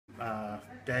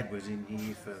Dad was in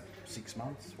here for 6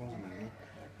 months, wasn't he?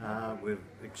 We're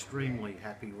extremely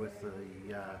happy with the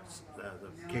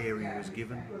care he was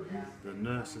given. The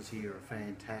nurses here are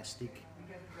fantastic.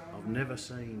 I've never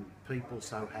seen people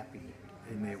so happy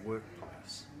in their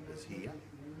workplace as here.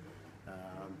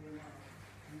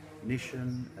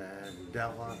 Nishan and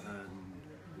Della and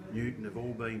Newton have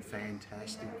all been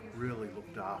fantastic, really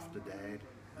looked after Dad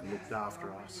and looked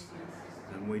after us,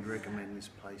 and we'd recommend this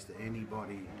place to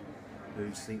anybody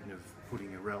who's thinking of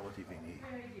putting a relative in here.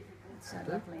 It's so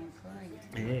lovely and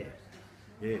clean.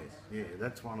 Yeah,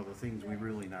 that's one of the things we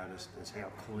really noticed is how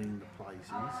clean the place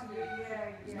is.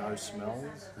 There's no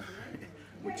smells,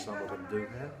 which some of them do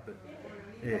have, but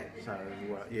yeah, so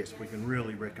yes, we can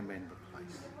really recommend the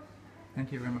place.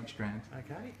 Thank you very much, Grant.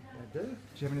 Okay, I do. Do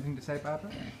you have anything to say,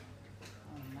 Barbara?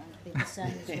 Oh no, it'd be the same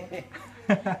as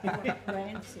what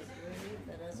Grant said really,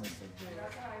 but as I said,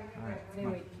 we're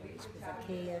very pleased with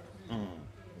the care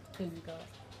that Kim got.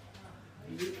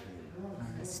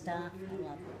 The staff are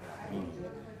lovely.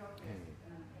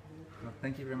 Well,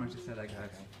 thank you very much for saying that,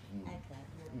 guys. Okay.